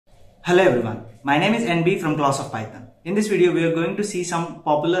Hello everyone, my name is NB from Class of Python. In this video, we are going to see some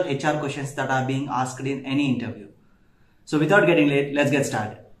popular HR questions that are being asked in any interview. So without getting late, let's get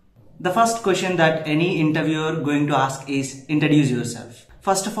started. The first question that any interviewer going to ask is introduce yourself.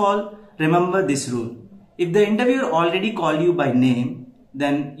 First of all, remember this rule. If the interviewer already called you by name,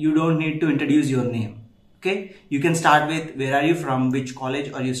 then you don't need to introduce your name. Okay, you can start with where are you from, which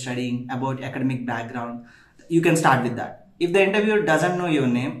college are you studying, about academic background. You can start with that. If the interviewer doesn't know your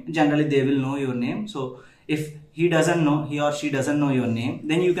name, generally they will know your name. So if he or she doesn't know your name,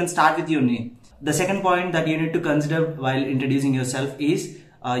 then you can start with your name. The second point that you need to consider while introducing yourself is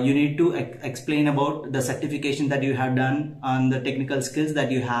you need to explain about the certification that you have done on the technical skills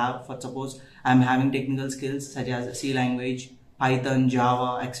that you have. For suppose I'm having technical skills such as C language, Python,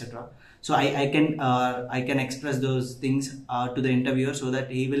 Java, etc. So I can express those things to the interviewer so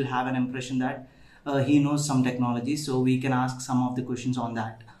that he will have an impression that he knows some technology, so we can ask some of the questions on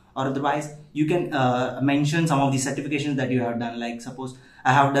that. Or otherwise, you can mention some of the certifications that you have done. Like suppose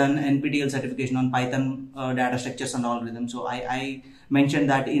I have done NPTEL certification on Python data structures and algorithms. So I mentioned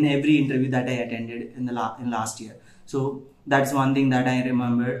that in every interview that I attended in last year. So that's one thing that I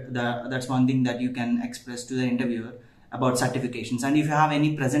remember. That's one thing that you can express to the interviewer about certifications. And if you have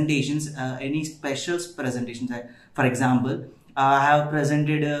any presentations, any special presentations, for example, I have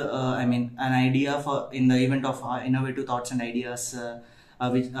presented an idea in the event of Innovative Thoughts and Ideas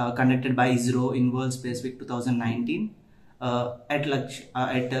which conducted by ISRO in World Space Week 2019 at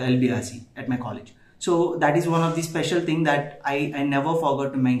LBRC at my college. So that is one of the special thing that I never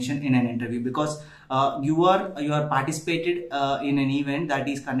forgot to mention in an interview, because you are participated in an event that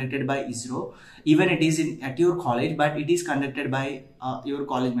is conducted by ISRO. Even it is at your college, but it is conducted by your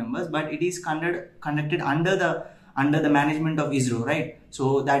college members, but it is conducted under the management of ISRO, right?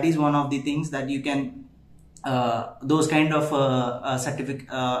 So that is one of the things that you can those kind of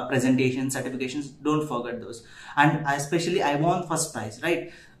certifications, don't forget those. And especially I won first prize,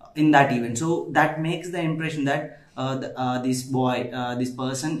 right, in that event. So that makes the impression that this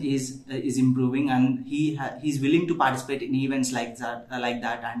person is improving, and he's willing to participate in events like that,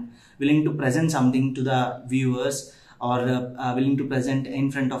 and willing to present something to the viewers, or willing to present in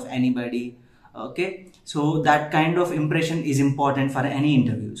front of anybody. Okay, so that kind of impression is important for any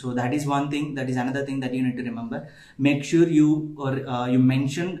interview. So that is one thing. That is another thing that you need to remember. Make sure you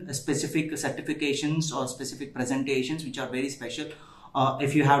mention specific certifications or specific presentations which are very special.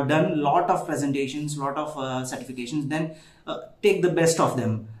 If you have done lot of presentations, lot of certifications, then take the best of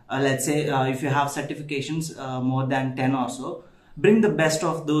them. Let's say if you have certifications more than 10 or so, bring the best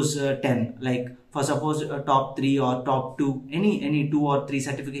of those 10. Like for suppose top 3 or top 2, any 2 or 3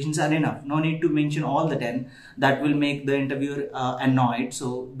 certifications are enough. No need to mention all the 10. That will make the interviewer annoyed.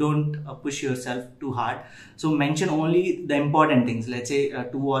 So don't push yourself too hard. So mention only the important things. Let's say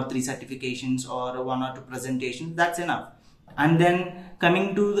 2 or 3 certifications or 1 or 2 presentations. That's enough. And then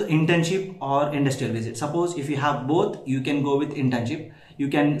coming to the internship or industrial visit. Suppose if you have both, you can go with internship. You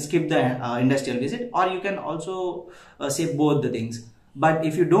can skip the industrial visit, or you can also say both the things. But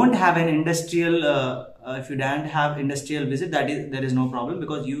if you don't have an industrial, visit, there is no problem,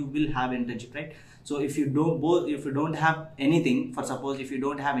 because you will have internship, right? So if you don't have anything, for suppose if you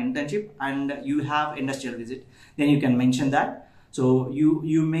don't have internship and you have industrial visit, then you can mention that. So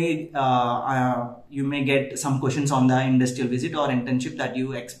you may get some questions on the industrial visit or internship that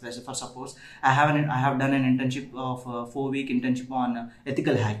you express. For suppose I have done an internship of 4-week internship on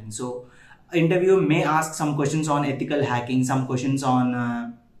ethical hacking. So interview may ask some questions on ethical hacking, some questions on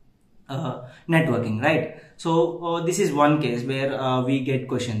networking, right? So this is one case where we get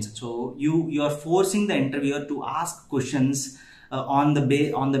questions. So you are forcing the interviewer to ask questions on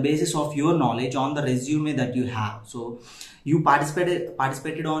the basis of your knowledge, on the resume that you have. So you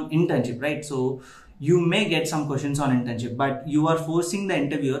participated on internship, right? So you may get some questions on internship, but you are forcing the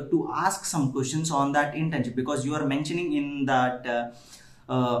interviewer to ask some questions on that internship, because you are mentioning in that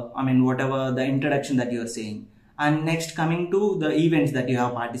whatever the introduction that you are saying. And next, coming to the events that you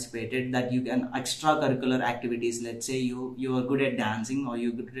have participated, that you can extracurricular activities. Let's say you are good at dancing, or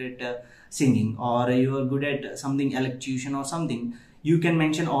you're good at singing, or you are good at something electrocution or something. You can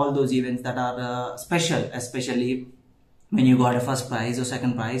mention all those events that are special, especially when you got a first prize or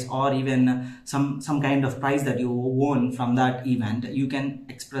second prize, or even some kind of prize that you won from that event. You can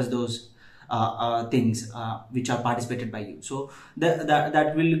express those things which are participated by you. So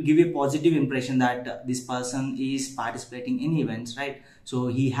that will give a positive impression that this person is participating in events, right? So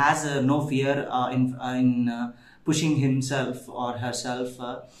he has no fear in pushing himself or herself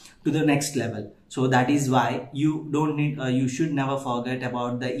to the next level. So that is why you should never forget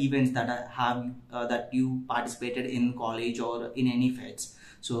about the events that you participated in college or in any feds.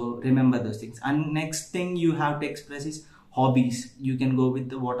 So remember those things. And next thing you have to express is hobbies. You can go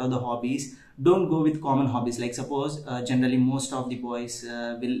with what are the hobbies. Don't go with common hobbies. Like suppose generally most of the boys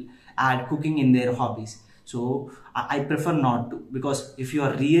will add cooking in their hobbies. So I prefer not to, because if you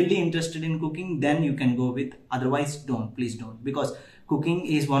are really interested in cooking, then you can go with, otherwise don't, please don't, because cooking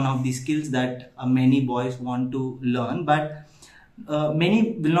is one of the skills that many boys want to learn, but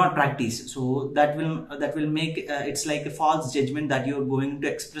many will not practice. So that will make it's like a false judgment that you're going to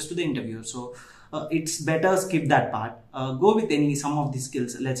express to the interviewer. So it's better skip that part. Go with some of the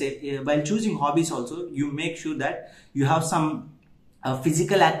skills. Let's say while choosing hobbies also, you make sure that you have some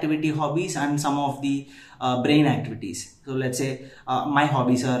physical activity hobbies and some of the brain activities. So let's say my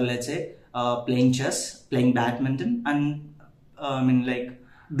hobbies are, let's say, playing chess, playing badminton, and like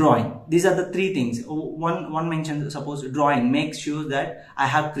drawing. These are the three things. One mentioned, suppose drawing, makes sure that I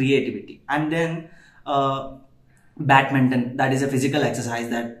have creativity. And then badminton, that is a physical exercise,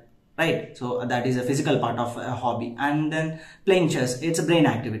 that right, so that is a physical part of a hobby. And then playing chess, it's a brain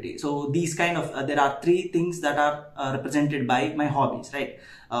activity. So these kind of there are three things that are represented by my hobbies, right?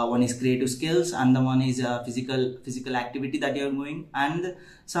 One is creative skills, and the one is physical activity that you're doing, and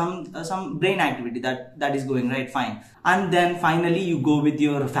some brain activity that is going, right? Fine. And then finally you go with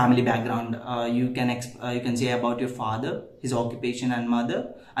your family background. You can say about your father, his occupation, and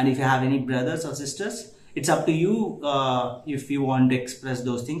mother, and if you have any brothers or sisters, it's up to you if you want to express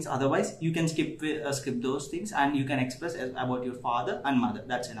those things. Otherwise you can skip those things, and you can express about your father and mother.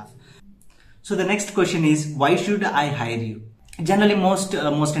 That's enough. So the next question is, why should I hire you? Generally most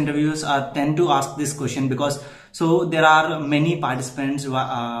interviewers tend to ask this question, because so there are many participants who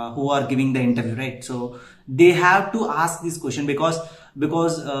are giving the interview, right? So they have to ask this question because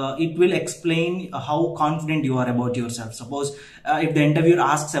it will explain how confident you are about yourself. Suppose if the interviewer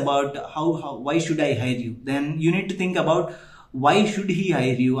asks about why should I hire you, then you need to think about why should he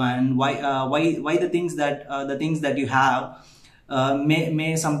hire you, and why the things that you have.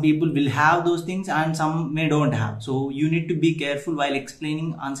 May some people will have those things and some may don't have. So you need to be careful while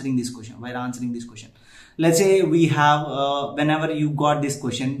answering this question. Let's say we have whenever you got this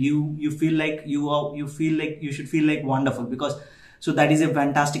question, you feel like you should feel like wonderful, because so that is a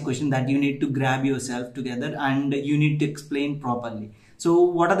fantastic question that you need to grab yourself together and you need to explain properly. So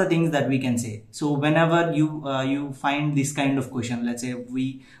what are the things that we can say? So whenever you find this kind of question, let's say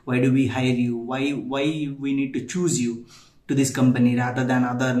why do we hire you? Why we need to choose you to this company rather than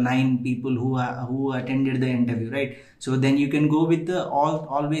other 9 people who attended the interview, right? So then you can go with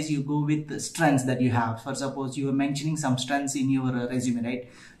always you go with the strengths that you have. For suppose you are mentioning some strengths in your resume, right?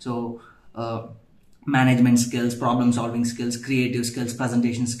 So management skills, problem solving skills, creative skills,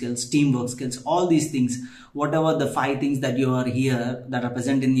 presentation skills, teamwork skills, all these things, whatever the 5 things that you are here that are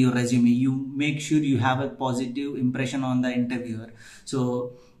present in your resume, you make sure you have a positive impression on the interviewer.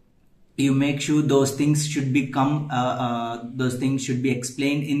 So you make sure those things should become those things should be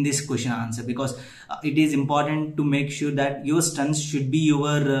explained in this question answer, because it is important to make sure that your strengths should be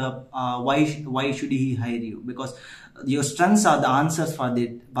your why should he hire you, because your strengths are the answers for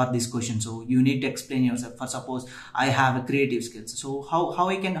this question. So you need to explain yourself. For suppose I have a creative skills, so how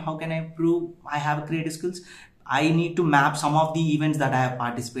can I prove I have creative skills? I need to map some of the events that I have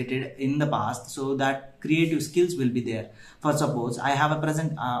participated in the past, so that creative skills will be there. For suppose I have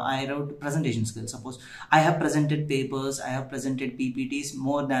I wrote presentation skills. Suppose I have presented papers, I have presented PPTs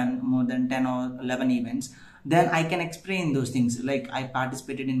more than 10 or 11 events. Then I can explain those things, like I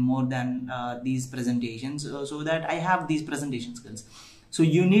participated in more than these presentations, so that I have these presentation skills. So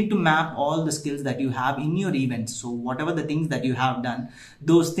you need to map all the skills that you have in your events. So whatever the things that you have done,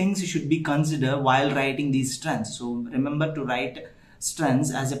 those things should be considered while writing these strengths. So remember to write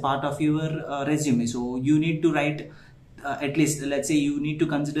strengths as a part of your resume. So you need to write at least, let's say you need to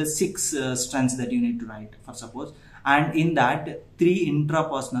consider 6 strengths that you need to write, for suppose. And in that 3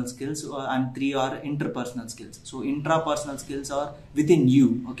 intrapersonal skills and 3 are interpersonal skills. So intrapersonal skills are within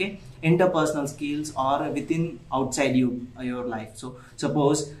you, okay? Interpersonal skills are within outside your life. So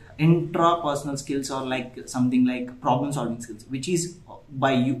suppose intrapersonal skills are like something like problem solving skills, which is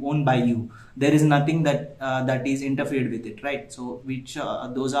owned by you. There is nothing that is interfered with it, right? So which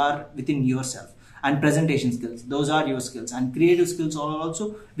those are within yourself. And presentation skills, those are your skills. And creative skills are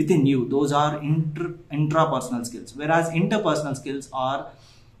also within you, those are intrapersonal skills. Whereas interpersonal skills are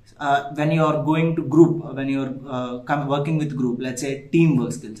when you are going to group, when you are working with group, let's say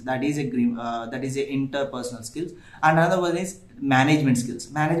teamwork skills, that is a interpersonal skills. And another one is management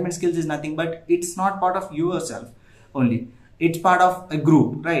skills. Management skills is nothing but it's not part of yourself only, it's part of a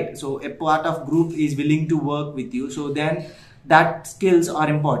group, right? So a part of group is willing to work with you, so then that skills are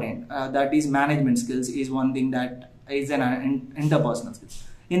important. That is management skills is one thing that is an interpersonal skills.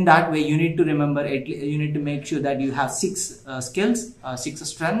 In that way, you need to remember it. You need to make sure that you have six skills, six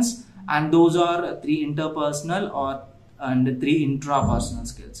strengths, and those are three interpersonal and three intrapersonal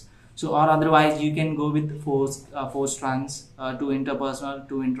skills. So, or otherwise you can go with four strands, two interpersonal,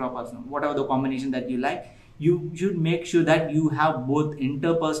 two intrapersonal, whatever the combination that you like. You should make sure that you have both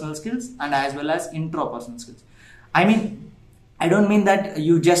interpersonal skills and as well as intrapersonal skills. I don't mean that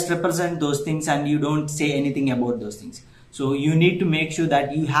you just represent those things and you don't say anything about those things. So you need to make sure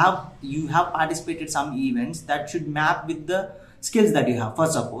that you have participated some events that should map with the skills that you have. For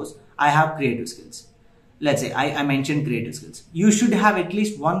suppose I have creative skills. Let's say I mentioned creative skills. You should have at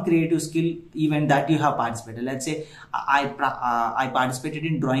least one creative skill event that you have participated. Let's say I participated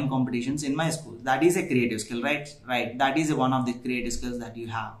in drawing competitions in my school. That is a creative skill, right? Right. That is one of the creative skills that you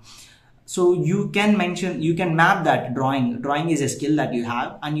have. So you can map that drawing. Drawing is a skill that you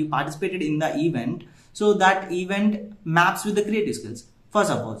have and you participated in the event. So that event maps with the creative skills. For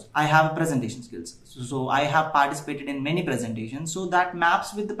suppose I have presentation skills. So I have participated in many presentations. So that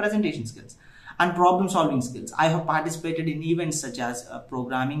maps with the presentation skills. And problem solving skills. I have participated in events such as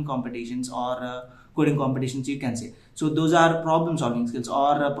programming competitions or coding competitions, you can say. So those are problem solving skills.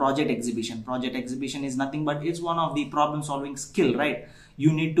 Or project exhibition. Project exhibition is nothing but it's one of the problem solving skill, right?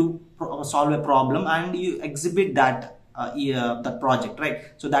 You need to solve a problem and you exhibit that that project, right?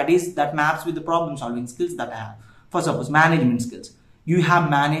 So that maps with the problem solving skills that I have. For suppose management skills. You have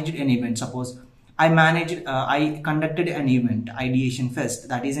managed an event. Suppose I conducted an event, Ideation Fest.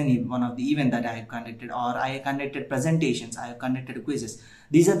 That is one of the event that I have conducted, or I conducted presentations, I have conducted quizzes.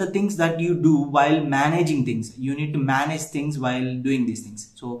 These are the things that you do while managing things. You need to manage things while doing these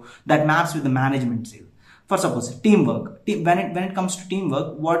things. So that maps with the management skill. For suppose teamwork. When it comes to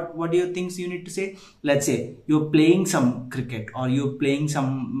teamwork, what do you think you need to say? Let's say you're playing some cricket or you're playing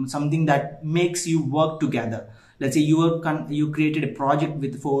something that makes you work together. Let's say you created a project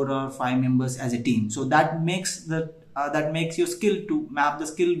with 4 or 5 members as a team. So that makes your skill to map the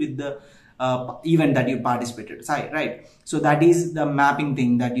skill with the event that you participated, right? So that is the mapping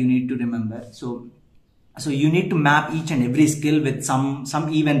thing that you need to remember. So you need to map each and every skill with some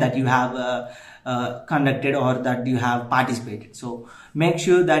event that you have conducted or that you have participated. So make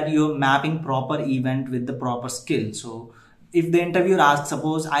sure that you're mapping proper event with the proper skill. So if the interviewer asks,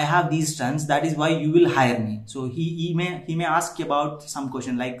 suppose I have these strengths, that is why you will hire me. So he may ask about some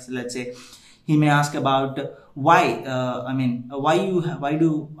question, like let's say he may ask about why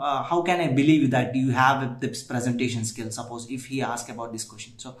how can I believe that you have this presentation skill? Suppose if he asks about this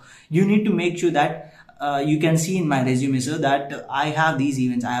question, so you need to make sure that you can see in my resume, sir, that I have these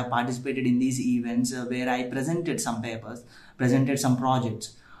events, I have participated in these events where I presented some papers, presented some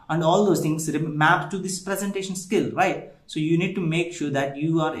projects, and all those things map to this presentation skill, right? So you need to make sure that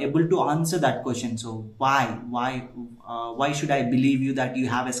you are able to answer that question. So why should I believe you that you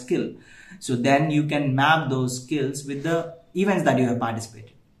have a skill? So then you can map those skills with the events that you have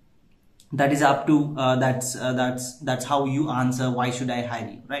participated. That is up to that's how you answer why should I hire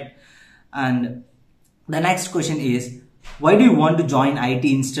you, right? And the next question is, why do you want to join IT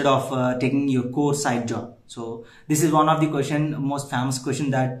instead of taking your core side job? So this is one of the most famous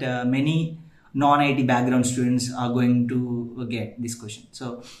question that many non-IT background students are going to get this question.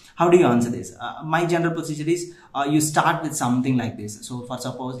 So how do you answer this? My general procedure is you start with something like this. So for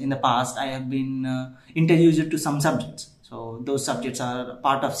suppose in the past I have been introduced to some subjects. So those subjects are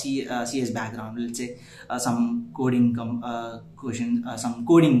part of CS background. Let's say some coding some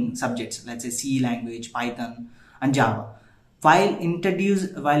coding subjects. Let's say C language, Python, and Java. While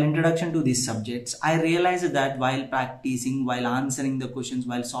introduction to these subjects, I realized that while practicing, while answering the questions,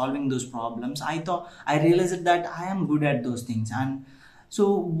 while solving those problems, I realized that I am good at those things. And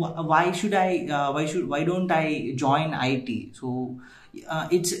so why don't I join IT? So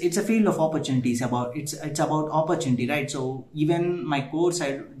it's a field of opportunities. It's about opportunity, right? So even my core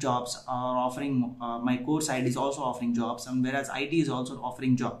side jobs are offering. My core side is also offering jobs, and whereas IT is also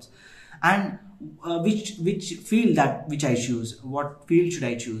offering jobs. And which field which I choose? What field should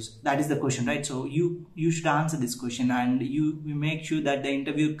I choose? That is the question, right? So you should answer this question, and you make sure that the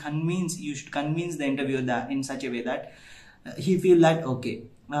interviewer you should convince the interviewer that in such a way that he feel that okay,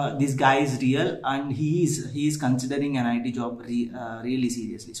 this guy is real and he is considering an IT job really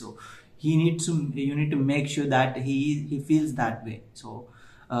seriously. So you need to make sure that he feels that way. So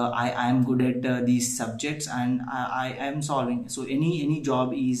I am good at these subjects and I am solving. So any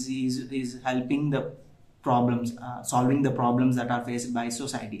job is helping the problems, solving the problems that are faced by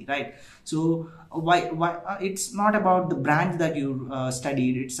society, right? So why it's not about the branch that you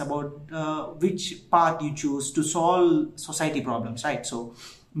studied, it's about which path you choose to solve society problems, right? So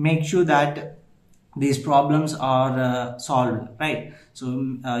make sure that these problems are solved, right? So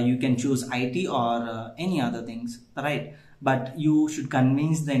you can choose IT or any other things, right? But you should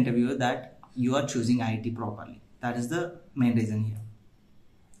convince the interviewer that you are choosing IT properly. That is the main reason here.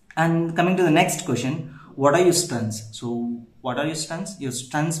 And coming to the next question, what are your strengths? So what are your strengths? Your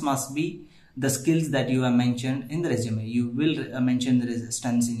strengths must be the skills that you have mentioned in the resume. You will mention the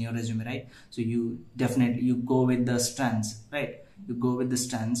strengths in your resume, right? So you definitely, you go with the strengths, right? You go with the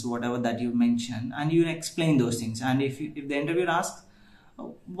strengths, whatever that you mention, and you explain those things. And if the interviewer asks,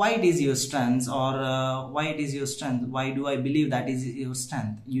 why it is your strengths, or why it is your strength, why do I believe that is your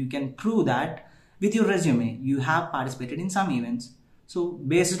strength, you can prove that with your resume. You have participated in some events, so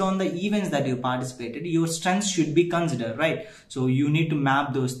based on the events that you participated, your strengths should be considered, right? So you need to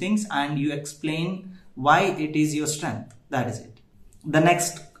map those things and you explain why it is your strength. That is it. The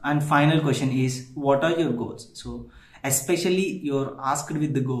next and final question is, what are your goals? So especially you're asked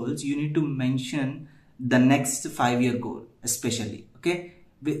with the goals, you need to mention the next 5-year goal, especially, okay?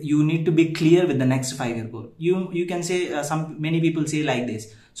 You need to be clear with the next 5-year goal. You can say, many people say like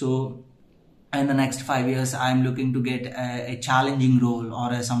this. So in the next 5 years, I'm looking to get a challenging role,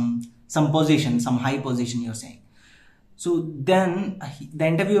 or some position, some high position, you're saying. So then the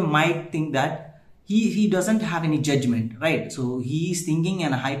interviewer might think that he doesn't have any judgment, right? So he is thinking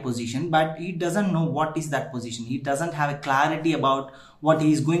in a high position, but he doesn't know what is that position. He doesn't have a clarity about what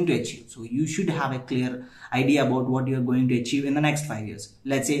he is going to achieve. So you should have a clear idea about what you are going to achieve in the next 5 years.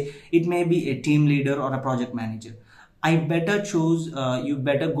 Let's say it may be a team leader or a project manager. I better choose, you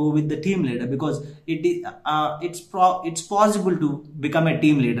better go with the team leader, because it's possible to become a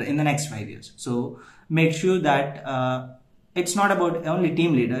team leader in the next 5 years. So make sure that it's not about only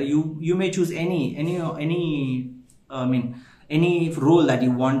team leader. You may choose any any role that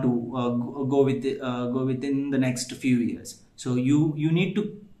you want to go within the next few years. So you need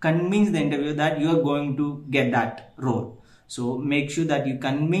to convince the interviewer that you are going to get that role. So make sure that you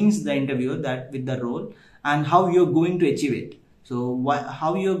convince the interviewer that with the role and how you're going to achieve it. So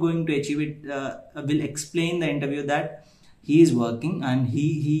how you're going to achieve it will explain the interviewer that he is working and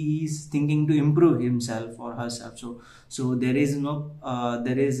he is thinking to improve himself or herself. So there is no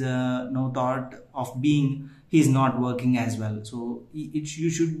thought of being he's not working as well. So you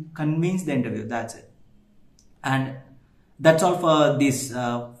should convince the interviewer. That's it. And that's all for this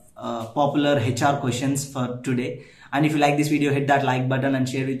popular HR questions for today. And if you like this video, hit that like button and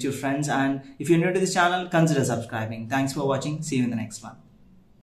share with your friends. And if you're new to this channel, consider subscribing. Thanks for watching. See you in the next one.